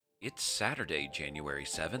It's Saturday, January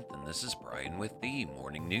 7th, and this is Brian with the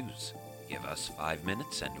Morning News. Give us 5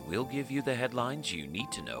 minutes and we'll give you the headlines you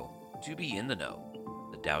need to know to be in the know.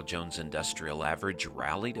 The Dow Jones Industrial Average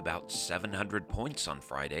rallied about 700 points on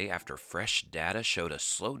Friday after fresh data showed a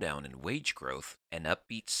slowdown in wage growth, an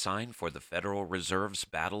upbeat sign for the Federal Reserve's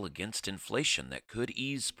battle against inflation that could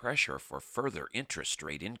ease pressure for further interest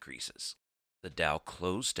rate increases. The Dow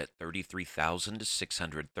closed at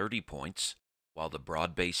 33,630 points, while the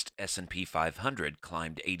broad-based S&P 500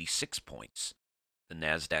 climbed 86 points. The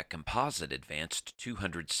Nasdaq Composite advanced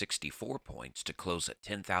 264 points to close at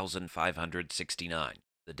 10,569.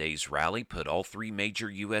 The day's rally put all three major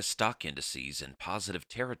U.S. stock indices in positive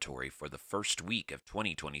territory for the first week of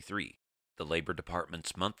 2023. The Labor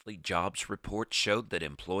Department's monthly jobs report showed that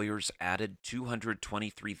employers added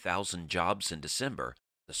 223,000 jobs in December,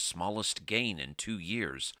 the smallest gain in 2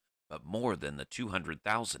 years, but more than the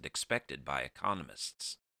 200,000 expected by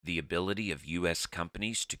economists. The ability of U.S.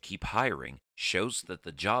 companies to keep hiring shows that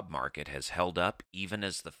the job market has held up even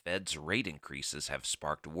as the Fed's rate increases have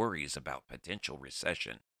sparked worries about potential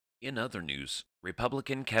recession. In other news,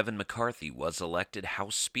 Republican Kevin McCarthy was elected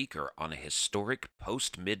House Speaker on a historic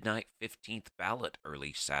post-midnight 15th ballot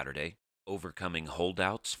early Saturday, overcoming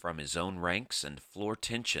holdouts from his own ranks and floor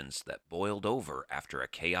tensions that boiled over after a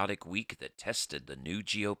chaotic week that tested the new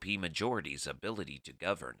GOP majority's ability to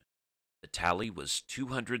govern. The tally was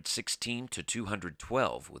 216 to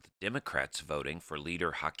 212, with Democrats voting for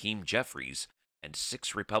leader Hakeem Jeffries and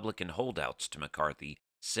 6 Republican holdouts to McCarthy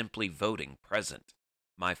simply voting present.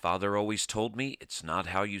 "My father always told me it's not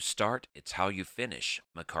how you start, it's how you finish,"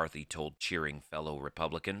 McCarthy told cheering fellow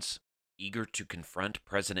Republicans. Eager to confront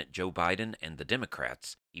President Joe Biden and the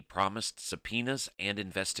Democrats, he promised subpoenas and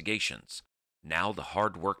investigations. "Now the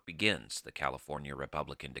hard work begins," the California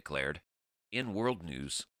Republican declared. In world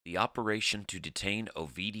news, the operation to detain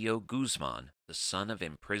Ovidio Guzman, the son of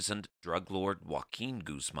imprisoned drug lord Joaquin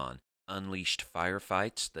Guzman, unleashed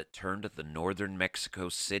firefights that turned the northern Mexico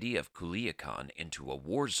city of Culiacan into a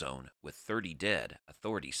war zone with 30 dead,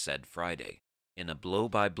 authorities said Friday. In a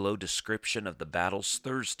blow-by-blow description of the battles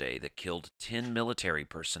Thursday that killed 10 military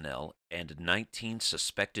personnel and 19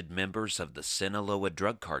 suspected members of the Sinaloa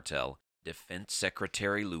drug cartel, Defense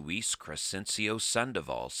Secretary Luis Crescencio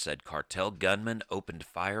Sandoval said cartel gunmen opened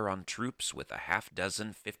fire on troops with a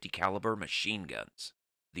half-dozen 50-caliber machine guns.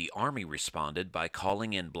 The Army responded by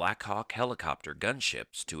calling in Black Hawk helicopter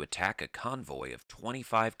gunships to attack a convoy of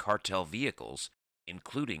 25 cartel vehicles,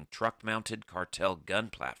 including truck-mounted cartel gun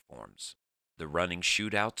platforms. The running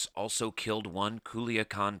shootouts also killed 1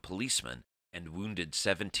 Culiacan policeman and wounded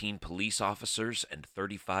 17 police officers and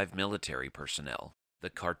 35 military personnel.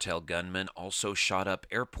 The cartel gunmen also shot up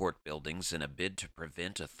airport buildings in a bid to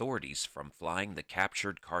prevent authorities from flying the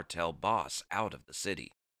captured cartel boss out of the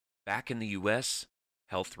city. Back in the U.S.,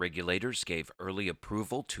 health regulators gave early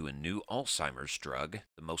approval to a new Alzheimer's drug,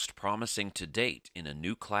 the most promising to date in a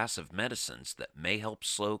new class of medicines that may help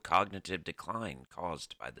slow cognitive decline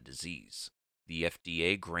caused by the disease. The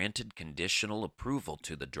FDA granted conditional approval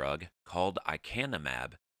to the drug, called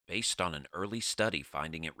Icanimab, based on an early study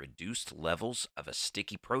finding it reduced levels of a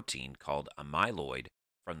sticky protein called amyloid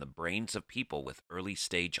from the brains of people with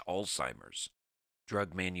early-stage Alzheimer's.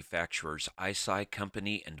 Drug manufacturers Eisai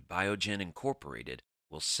Company and Biogen Incorporated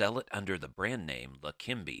will sell it under the brand name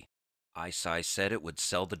Leqembi. Eisai said it would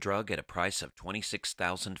sell the drug at a price of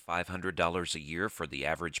 $26,500 a year for the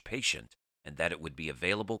average patient, and that it would be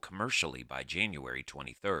available commercially by January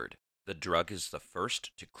 23rd. The drug is the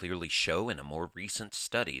first to clearly show in a more recent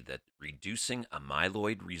study that reducing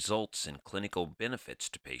amyloid results in clinical benefits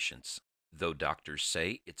to patients, though doctors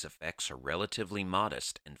say its effects are relatively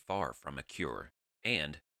modest and far from a cure.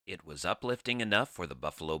 And it was uplifting enough for the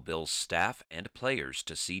Buffalo Bills staff and players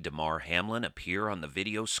to see Damar Hamlin appear on the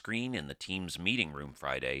video screen in the team's meeting room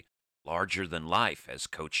Friday, larger than life, as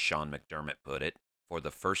Coach Sean McDermott put it, for the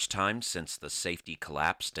first time since the safety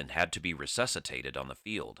collapsed and had to be resuscitated on the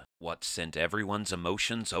field. What sent everyone's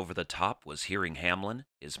emotions over the top was hearing Hamlin,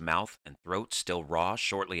 his mouth and throat still raw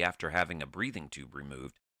shortly after having a breathing tube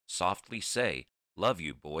removed, softly say, "Love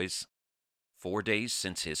you, boys." 4 days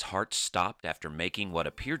since his heart stopped after making what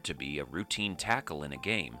appeared to be a routine tackle in a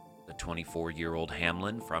game, the 24-year-old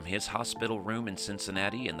Hamlin from his hospital room in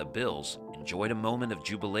Cincinnati and the Bills enjoyed a moment of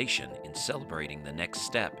jubilation in celebrating the next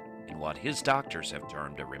step in what his doctors have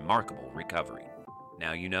termed a remarkable recovery.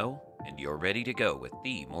 Now you know, and you're ready to go with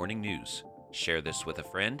the Morning News. Share this with a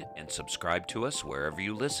friend and subscribe to us wherever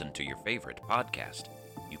you listen to your favorite podcast.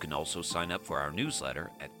 You can also sign up for our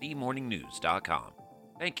newsletter at themorningnews.com.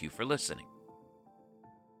 Thank you for listening.